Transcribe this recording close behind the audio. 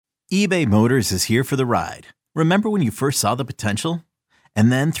eBay Motors is here for the ride. Remember when you first saw the potential?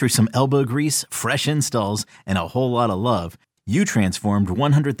 And then through some elbow grease, fresh installs, and a whole lot of love, you transformed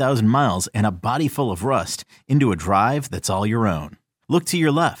 100,000 miles and a body full of rust into a drive that's all your own. Look to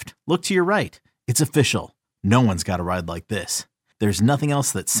your left. Look to your right. It's official. No one's got a ride like this. There's nothing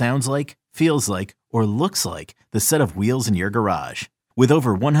else that sounds like, feels like, or looks like the set of wheels in your garage. With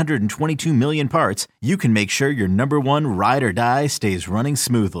over 122 million parts, you can make sure your number one ride or die stays running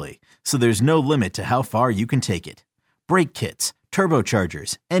smoothly. So there's no limit to how far you can take it. Brake kits,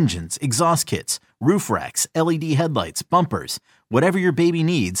 turbochargers, engines, exhaust kits, roof racks, LED headlights, bumpers, whatever your baby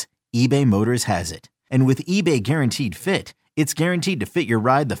needs, eBay Motors has it. And with eBay Guaranteed Fit, it's guaranteed to fit your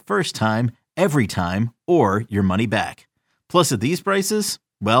ride the first time, every time, or your money back. Plus at these prices,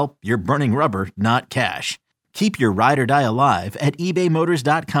 well, you're burning rubber, not cash. Keep your ride or die alive at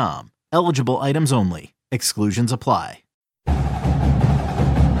ebaymotors.com. Eligible items only. Exclusions apply.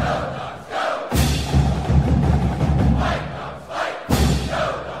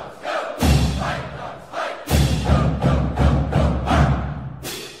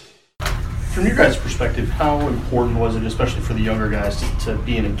 From your guys' perspective, how important was it, especially for the younger guys, to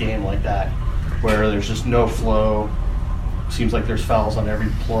be in a game like that, where there's just no flow, seems like there's fouls on every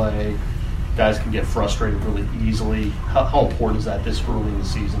play, guys can get frustrated really easily. How important is that this early in the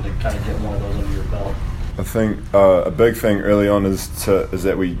season to kind of get one of those under your belt? I think a big thing early on is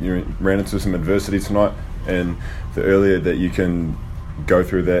that we ran into some adversity tonight, and the earlier that you can go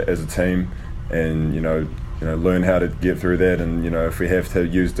through that as a team and learn how to get through that, and if we have to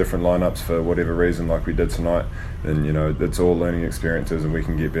use different lineups for whatever reason like we did tonight, then it's all learning experiences and we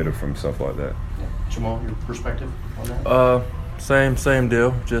can get better from stuff like that. Yeah. Jamal, your perspective on that? Same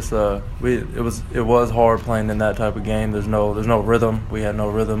deal. Just it was hard playing in that type of game. There's no rhythm. We had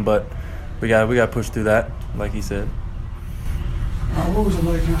no rhythm, but we got pushed through that, like he said. What was it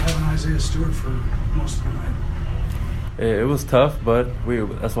like not having Isaiah Stewart for most of the night? It was tough, but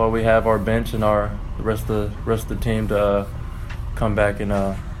that's why we have our bench and the rest of the team to come back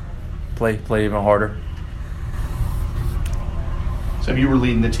and play even harder. So you were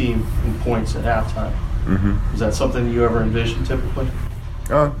leading the team in points at halftime. Mm-hmm. Is that something you ever envisioned typically?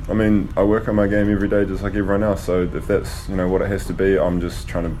 I work on my game every day just like everyone else. So if that's what it has to be, I'm just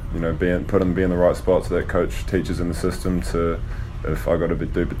trying to be in the right spot so that coach teaches in the system to. If I got to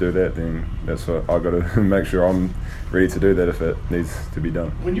do that, then that's what I got to make sure I'm ready to do that if it needs to be done.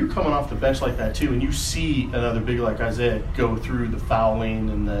 When you're coming off the bench like that too, and you see another big like Isaiah go through the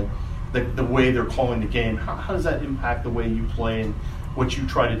fouling and the way they're calling the game, how does that impact the way you play and what you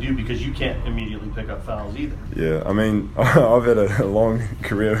try to do, because you can't immediately pick up fouls either? Yeah, I've had a long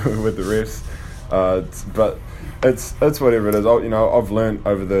career with the refs, but it's whatever it is. I've learned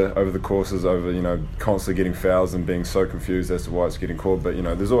over the courses, constantly getting fouls and being so confused as to why it's getting called. But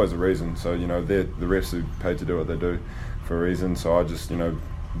there's always a reason. So they're the refs who paid to do what they do for a reason. So I just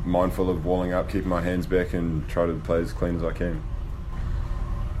mindful of walling up, keeping my hands back, and try to play as clean as I can.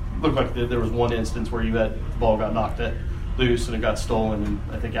 Looked like there was one instance where the ball got knocked loose and it got stolen, and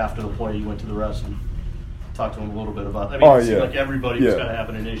I think after the play you went to the refs and talked to them a little bit about it. It seemed like everybody was kind of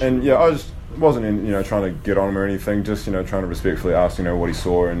having an issue. And I just wasn't trying to get on him or anything, just trying to respectfully ask what he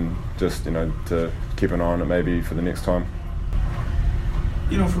saw, and just to keep an eye on it maybe for the next time.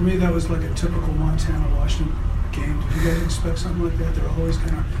 For me that was like a typical Montana-Washington game. Did you guys expect something like that? They're always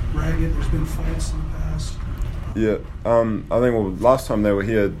kind of ragged. There's been fights in the past. Yeah, I think last time they were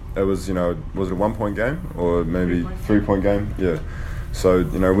here, it was was it a 1 point game or maybe 3 point game? Yeah. So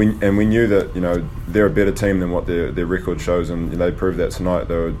we knew that they're a better team than what their record shows, and they proved that tonight.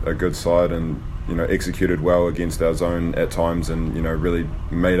 They were a good side and executed well against our zone at times, and really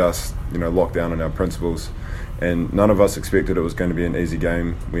made us lock down on our principles. And none of us expected it was going to be an easy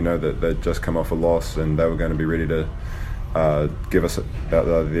game. We know that they'd just come off a loss and they were going to be ready to give us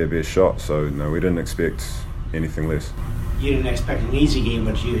their best shot. So no, we didn't expect anything less. You didn't expect an easy game,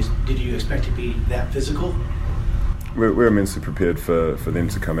 but did you expect to be that physical? We're immensely prepared for them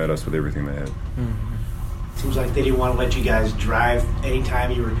to come at us with everything they had. Mm-hmm. Seems like they didn't want to let you guys drive.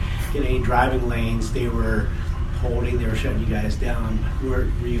 Anytime you were in any driving lanes, they were shutting you guys down. Were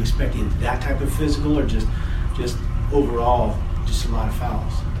you expecting that type of physical, or just overall just a lot of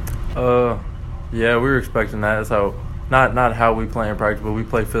fouls? Yeah, we were expecting that. That's how not how we play in practice, but we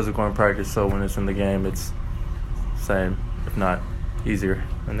play physical in practice, so when it's in the game it's same, if not easier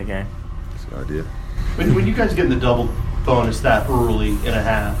in the game. That's the idea. When you guys get in the double bonus that early in a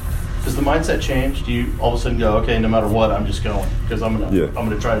half, does the mindset change? Do you all of a sudden go, okay, no matter what, I'm just going because I'm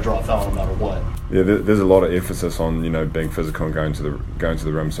gonna try to draw a foul no matter what? Yeah, there's a lot of emphasis on being physical and going to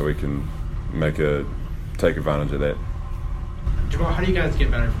the rim so we can take advantage of that. Jamal, how do you guys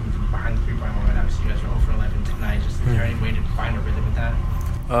get better from behind the 3-point moment. Obviously, you guys are 0 for 11 tonight. Just is there any way to find a rhythm with that?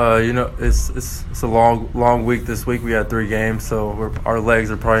 It's a long week this week. We had 3 games, so our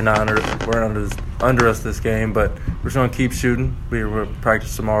legs are probably not under us this game. But we're just gonna keep shooting. We'll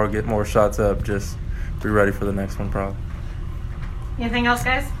practice tomorrow, get more shots up. Just be ready for the next one, probably. Anything else,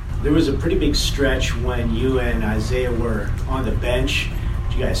 guys? There was a pretty big stretch when you and Isaiah were on the bench.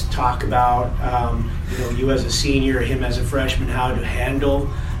 Did you guys talk about, you as a senior, him as a freshman, how to handle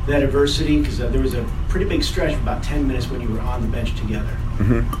that adversity? Because there was a pretty big stretch of about 10 minutes when you were on the bench together.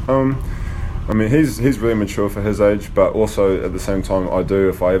 Mm-hmm. I mean, he's really mature for his age, but also at the same time,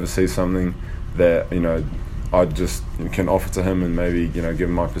 if I ever see something that, I just can offer to him and maybe, give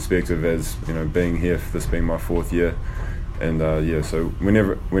him my perspective as, being here, for this being my 4th year. And, so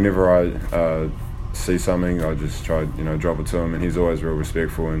whenever I see something, I just try, drop it to him, and he's always real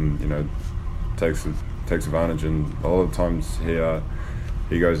respectful and, takes advantage, and a lot of times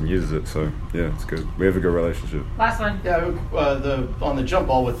he goes and uses it. So yeah, it's good. We have a good relationship. Last one. Yeah, on the jump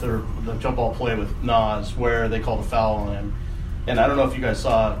ball with the jump ball play with Nas, where they called a foul on him, and I don't know if you guys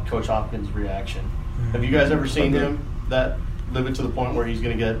saw Coach Hopkins' reaction. Have you guys ever seen him live it to the point where he's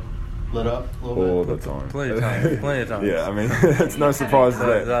going to get lit up a little all bit? the time. Plenty of times. Yeah, I mean, it's no surprise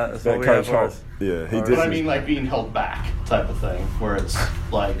That's that what we Coach have Hop. ours. Yeah, he But did. I mean, like being held back type of thing, where it's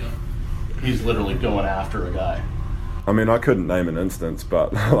like he's literally going after a guy. I mean, I couldn't name an instance,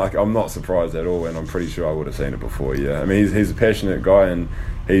 but like I'm not surprised at all, and I'm pretty sure I would have seen it before. Yeah, I mean, he's a passionate guy, and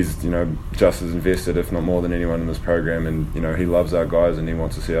he's just as invested, if not more, than anyone in this program, and he loves our guys, and he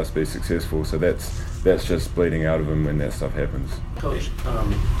wants to see us be successful. So that's just bleeding out of him when that stuff happens. Coach,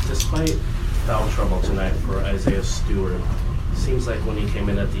 despite foul trouble tonight for Isaiah Stewart, seems like when he came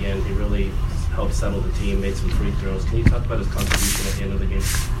in at the end, he really helped settle the team, made some free throws. Can you talk about his contribution at the end of the game?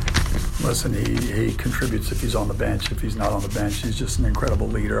 Listen, he contributes if he's on the bench. If he's not on the bench, he's just an incredible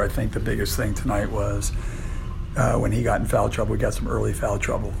leader. I think the biggest thing tonight was when he got in foul trouble. We got some early foul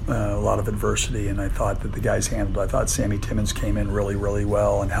trouble, a lot of adversity, and I thought that the guys handled it. I thought Sammy Timmons came in really, really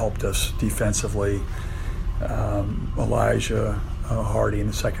well and helped us defensively. Elijah Hardy in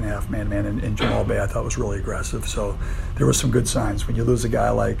the second half, man-to-man, and Jamal Bay I thought was really aggressive. So there were some good signs. When you lose a guy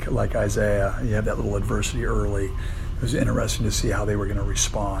like Isaiah, you have that little adversity early. It was interesting to see how they were going to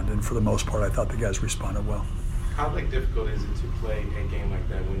respond, and for the most part, I thought the guys responded well. How difficult is it to play a game like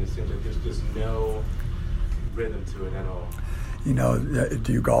that when it seems like there's just no rhythm to it at all?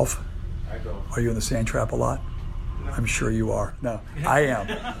 Do you golf? I golf. Are you in the sand trap a lot? No. I'm sure you are. No, I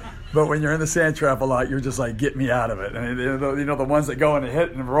am. But when you're in the sand trap a lot, you're just like, get me out of it. And the ones that go in and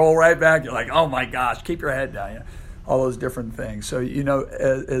hit and roll right back, you're like, oh my gosh, keep your head down. All those different things. So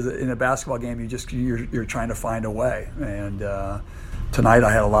as in a basketball game, you're trying to find a way. And tonight,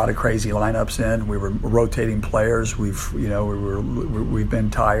 I had a lot of crazy lineups in. We were rotating players. We've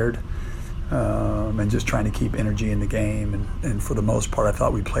been tired, and just trying to keep energy in the game. And for the most part, I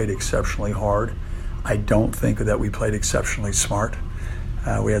thought we played exceptionally hard. I don't think that we played exceptionally smart.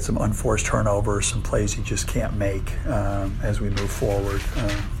 We had some unforced turnovers, some plays you just can't make as we move forward.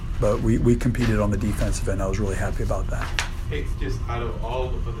 But we competed on the defensive end. I was really happy about that. Hey, just out of all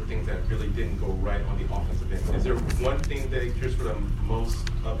of the things that really didn't go right on the offensive end, is there one thing that you're sort of most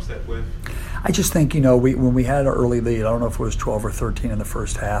upset with? I just think, when we had an early lead, I don't know if it was 12 or 13 in the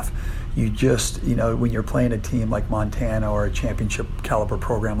first half, you just, when you're playing a team like Montana or a championship caliber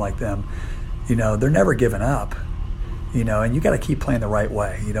program like them, they're never giving up. And you got to keep playing the right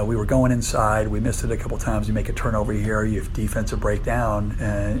way. We were going inside. We missed it a couple times. You make a turnover here, you have defensive breakdown,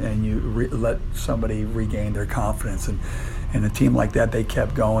 and you let somebody regain their confidence. And a team like that, they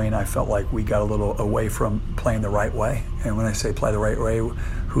kept going. I felt like we got a little away from playing the right way. And when I say play the right way,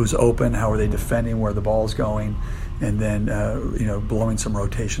 who's open, how are they defending, where the ball's going, and then blowing some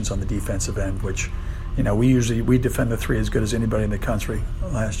rotations on the defensive end, which we defend the three as good as anybody in the country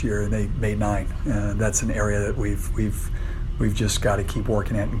last year, and they made 9. That's an area that we've just got to keep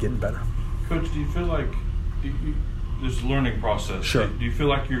working at and getting better. Coach, do you feel like there's a learning process? Sure. Do you feel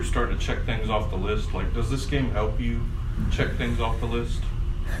like you're starting to check things off the list? Like, does this game help you check things off the list?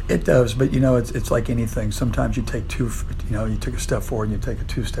 It does, but it's like anything. Sometimes you take you take a step forward and you take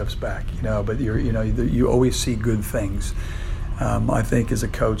 2 steps back. But you always see good things. I think as a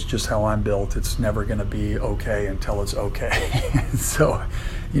coach, just how I'm built, it's never going to be okay until it's okay. So,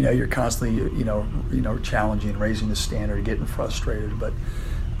 you're constantly, challenging, raising the standard, getting frustrated. But,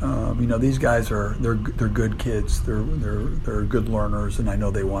 these guys they're good kids. They're good learners, and I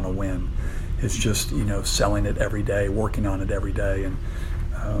know they want to win. It's just, selling it every day, working on it every day, and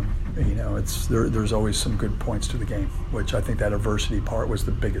there's always some good points to the game, which I think that adversity part was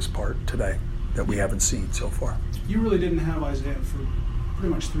the biggest part today that we haven't seen so far. You really didn't have Isaiah for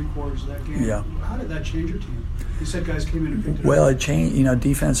pretty much 3/4 of that game. Yeah. How did that change your team? You said guys came in and picked it Well, up. it changed.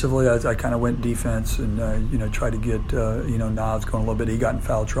 Defensively, I kind of went defense and tried to get Nas going a little bit. He got in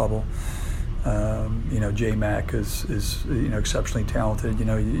foul trouble. J Mac is exceptionally talented.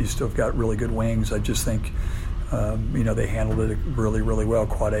 You still got really good wings. I just think they handled it really, really well.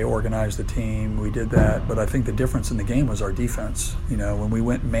 Quade organized the team. We did that. But I think the difference in the game was our defense. When we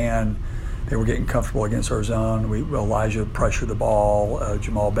went man, they were getting comfortable against our zone. Elijah pressured the ball.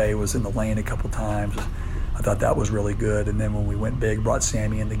 Jamal Bay was in the lane a couple times. I thought that was really good. And then when we went big, brought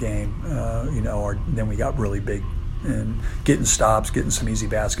Sammy in the game, then we got really big and getting stops, getting some easy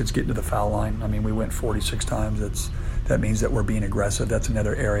baskets, getting to the foul line. I mean, we went 46 times. That means that we're being aggressive. That's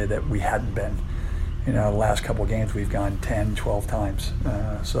another area that we hadn't been. The last couple of games we've gone 10, 12 times.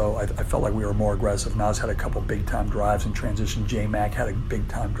 So I felt like we were more aggressive. Nas had a couple big-time drives in transition. J-Mac had a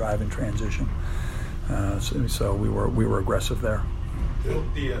big-time drive in transition. So we were aggressive there.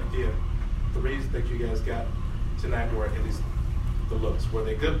 The reason that you guys got tonight were at least the looks. Were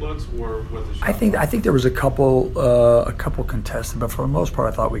they good looks, or was it? I think there was a couple contested, but for the most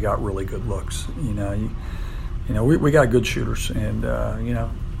part, I thought we got really good looks. We got good shooters, and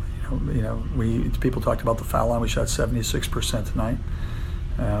people talked about the foul line. We shot 76% tonight.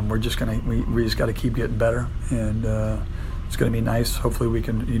 We just got to keep getting better, and it's going to be nice. Hopefully, we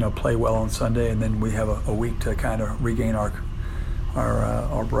can play well on Sunday, and then we have a week to kind of regain our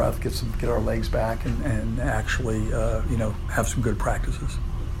breath, get our legs back, and actually have some good practices.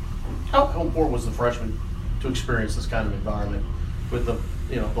 How important was the freshman to experience this kind of environment with the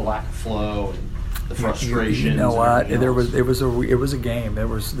lack of flow and the frustrations? You know what? It was a game. There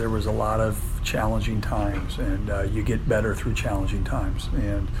was a lot of challenging times, and you get better through challenging times.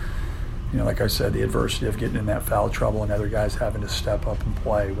 And like I said, the adversity of getting in that foul trouble and other guys having to step up and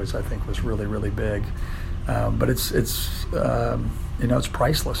play was really, really big. But it's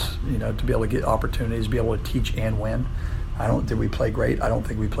priceless, to be able to get opportunities, be able to teach and win. Did we play great? I don't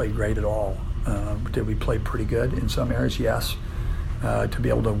think we played great at all. Did we play pretty good in some areas? Yes. To be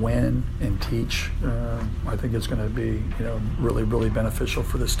able to win and teach, I think it's going to be, really, really beneficial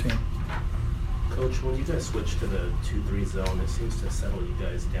for this team. Coach, when you guys switch to the 2-3 zone, it seems to settle you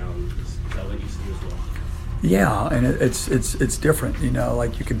guys down. Is that what you see as well? Yeah, and it's different.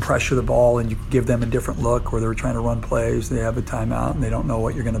 Like you can pressure the ball and you can give them a different look where they're trying to run plays. They have a timeout and they don't know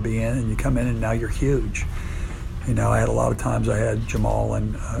what you're going to be in, and you come in and now you're huge. I had a lot of times I had Jamal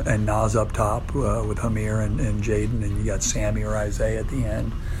and Nas up top with Hamir and Jaden, and you got Sammy or Isaiah at the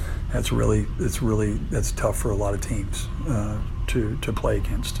end. That's tough for a lot of teams to play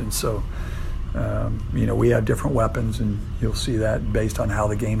against, and so we have different weapons, and you'll see that based on how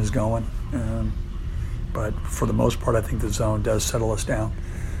the game is going. But for the most part, I think the zone does settle us down,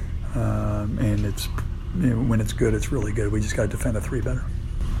 and it's when it's good, it's really good. We just got to defend a 3 better.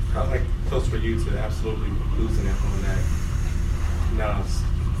 How close for you to absolutely losing it on that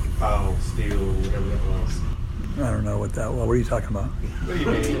foul, steal, whatever that was? I don't know what that was. What are you talking about? What do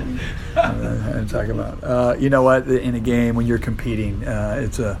you mean? I'm talking about. You know what? In a game when you're competing,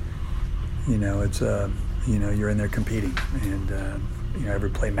 you're in there competing, and every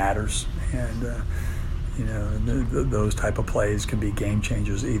play matters, and those type of plays can be game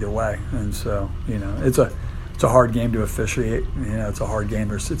changers either way. And so it's a hard game to officiate. It's a hard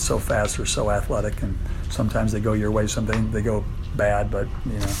game. It's so fast. They're so athletic, and sometimes they go your way, sometimes they go bad. But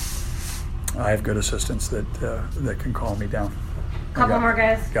I have good assistants that can calm me down. Couple more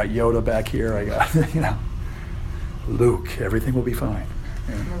guys. Got Yoda back here. I got Luke. Everything will be fine.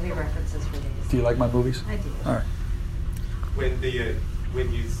 Yeah. Movie references for these. Do you like my movies? I do. All right. When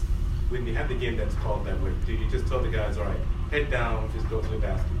you have the game that's called that way, do you just tell the guys, all right, head down, just go to the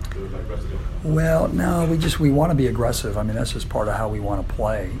basket, do it like rest of the game? Well, no, we want to be aggressive. I mean, that's just part of how we want to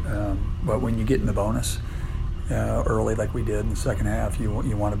play. But when you get in the bonus early, like we did in the second half, you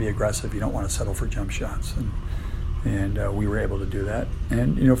want to be aggressive. You don't want to settle for jump shots, and we were able to do that.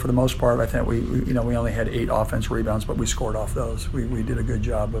 And for the most part, I think we only had 8 offensive rebounds, but we scored off those. We did a good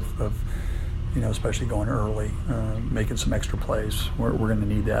job of especially going early, making some extra plays. We're going to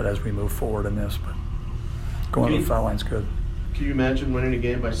need that as we move forward in this, but going to the foul line's good. Can you imagine winning a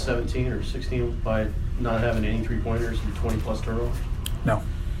game by 17 or 16 by not having any 3-pointers and 20-plus turnovers? No,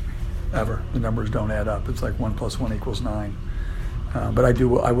 ever. The numbers don't add up. It's like 1 + 1 = 9. But I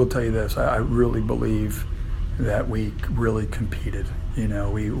will tell you this. I really believe that we really competed.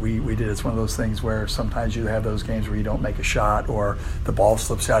 We did. It's one of those things where sometimes you have those games where you don't make a shot, or the ball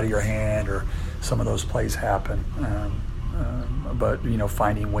slips out of your hand, or some of those plays happen. But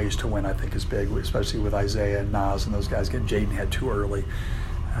finding ways to win, I think, is big, especially with Isaiah and Nas and those guys. Jaden had too early.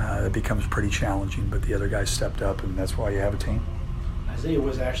 It becomes pretty challenging, but the other guys stepped up, and that's why you have a team. Isaiah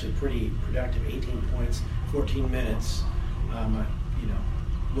was actually pretty productive, 18 points, 14 minutes.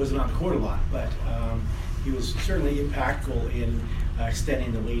 Wasn't on the court a lot, but he was certainly impactful in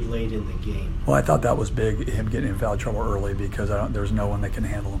extending the lead late in the game. Well, I thought that was big, him getting in foul trouble early, because there's no one that can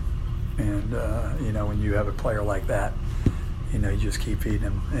handle him. And, when you have a player like that, you just keep feeding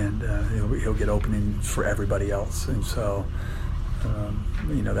him, and he'll get openings for everybody else. And so,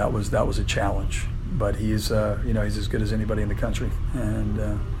 that was a challenge. But he's he's as good as anybody in the country,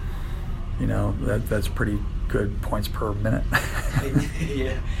 and that's pretty good points per minute.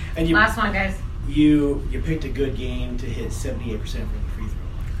 Yeah, and last one, guys. You picked a good game to hit 78% from the free throw line.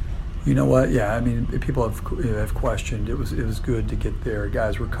 You know what? Yeah, I mean, people have questioned. It was good to get there.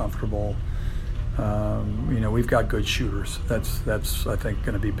 Guys were comfortable. We've got good shooters. That's I think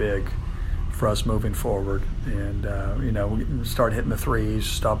going to be big for us moving forward. And we start hitting the threes,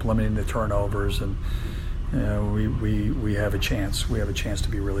 stop limiting the turnovers, and we have a chance. We have a chance to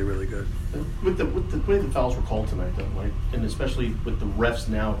be really, really good. With the way the fouls were called tonight, though, and especially with the refs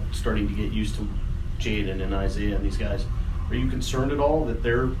now starting to get used to Jaden and Isaiah and these guys, are you concerned at all that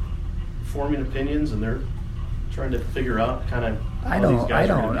they're forming opinions and they're trying to figure out kind of how these guys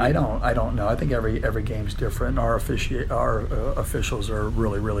are going to be? I don't know. I think every game's different. Our officials are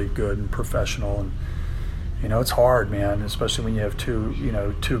really, really good and professional, and it's hard, man, especially when you have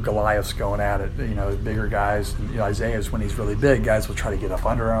two Goliaths going at it. Bigger guys. Isaiah's, when he's really big, guys will try to get up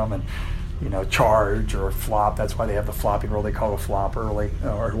under him and charge or flop. That's why they have the flopping rule. They call it a flop early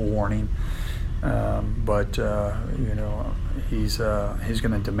or a warning. But he's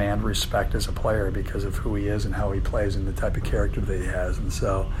going to demand respect as a player because of who he is and how he plays and the type of character that he has. And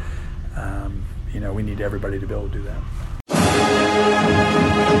so, we need everybody to be able to do that.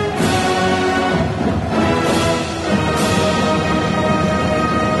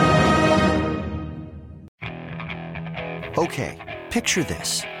 Okay, picture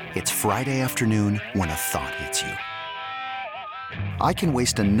this. It's Friday afternoon when a thought hits you. I can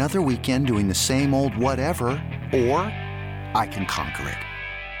waste another weekend doing the same old whatever, or I can conquer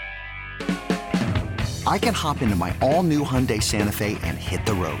it. I can hop into my all-new Hyundai Santa Fe and hit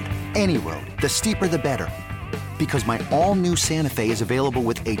the road. Any road. The steeper, the better. Because my all-new Santa Fe is available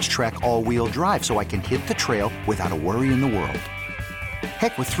with H-Track all-wheel drive, so I can hit the trail without a worry in the world.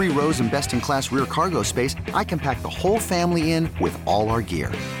 Heck, with 3 rows and best-in-class rear cargo space, I can pack the whole family in with all our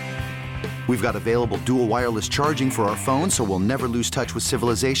gear. We've got available dual wireless charging for our phones, so we'll never lose touch with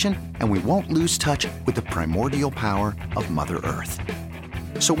civilization, and we won't lose touch with the primordial power of Mother Earth.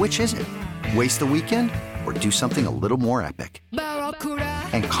 So which is it? Waste the weekend or do something a little more epic?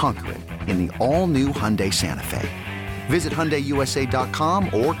 And conquer it in the all-new Hyundai Santa Fe. Visit HyundaiUSA.com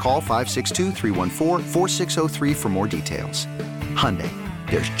or call 562-314-4603 for more details. Hyundai,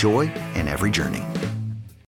 there's joy in every journey.